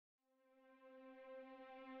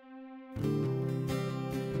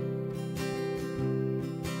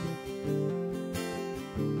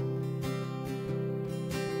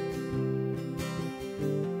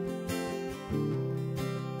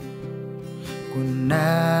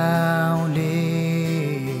कुन्नाउले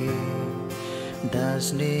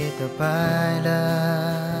दास्ने तपाईलाई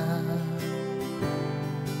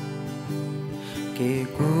के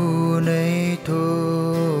कुनै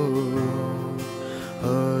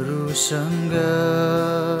थोरहरूसँग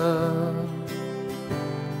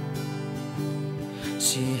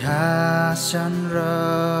सिंहासन र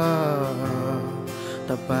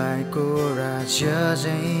तपाईको राज्य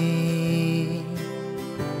झैं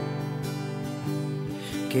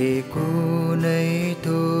के कुनै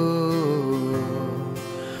थोर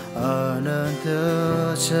अनन्त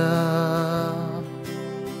छ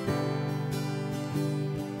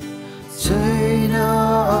छैन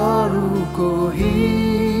अरू कोही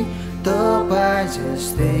तपाईं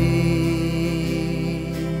जस्तै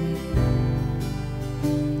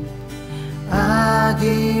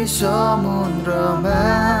आदि समुद्रमा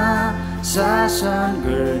शासन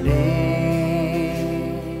गर्ने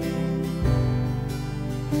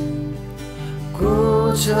को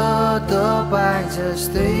छ तपाईं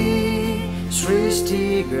जस्तै सृष्टि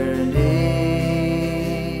गर्ने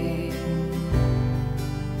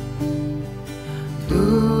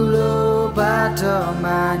धुलोबाट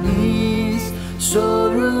मानिस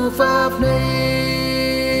स्वरूप आफ्नै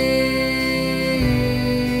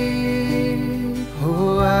हो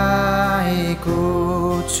आएको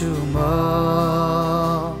छु म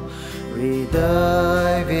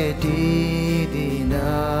हृदय भेटिदिन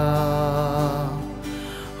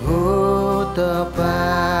हो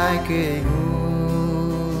तपाईकै हुँ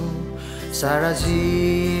सारा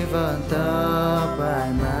जीवन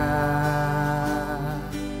तपाईमा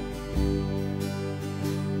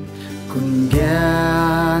कुन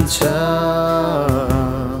ज्ञान छ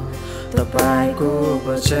तपाईको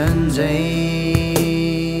वचन झैं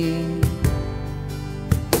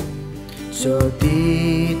ज्योति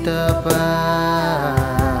तपाईं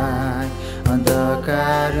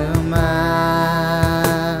अन्धकारमा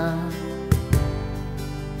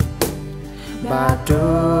बाटो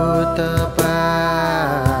तपाईं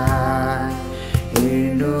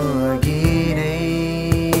हिँड्नु अघि नै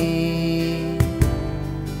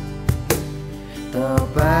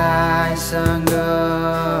तपाईसँग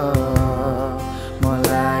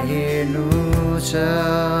मलाई हेर्नु छ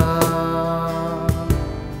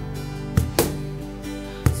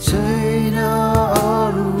छैन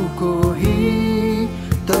अरू कोही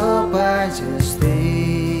तपाईं जस्तै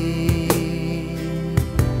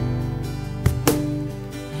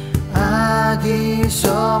आदि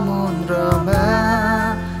समुद्रमा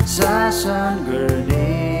शासन गर्ने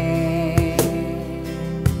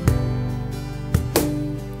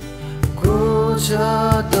को छ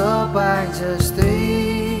तपाईं जस्तै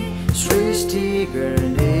सृष्टि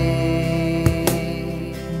गर्ने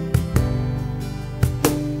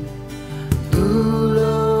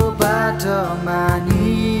धुलोबाट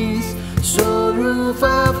मानिस स्वरूप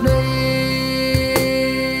आफ्नै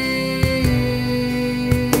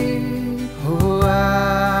हो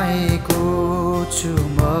आएको छु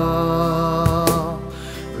म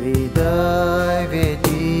हृदय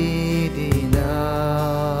भेटिदिन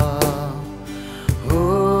हो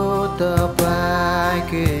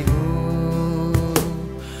तपाईकै हुँ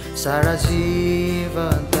सारा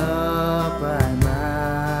जीवन तपाईमा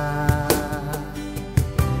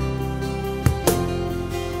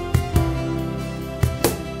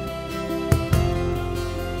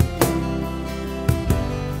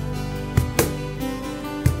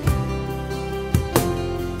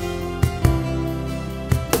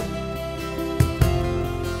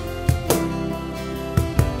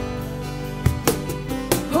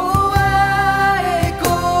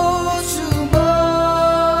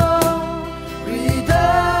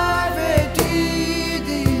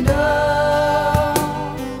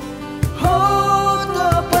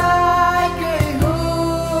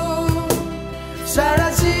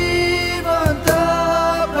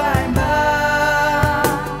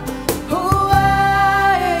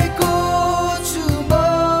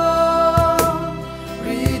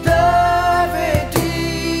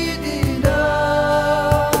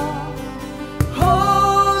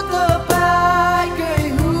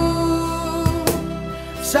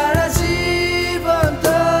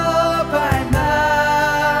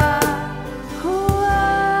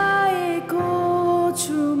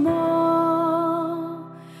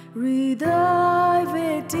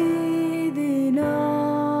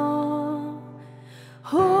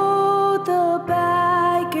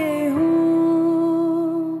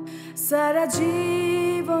सारा जीवन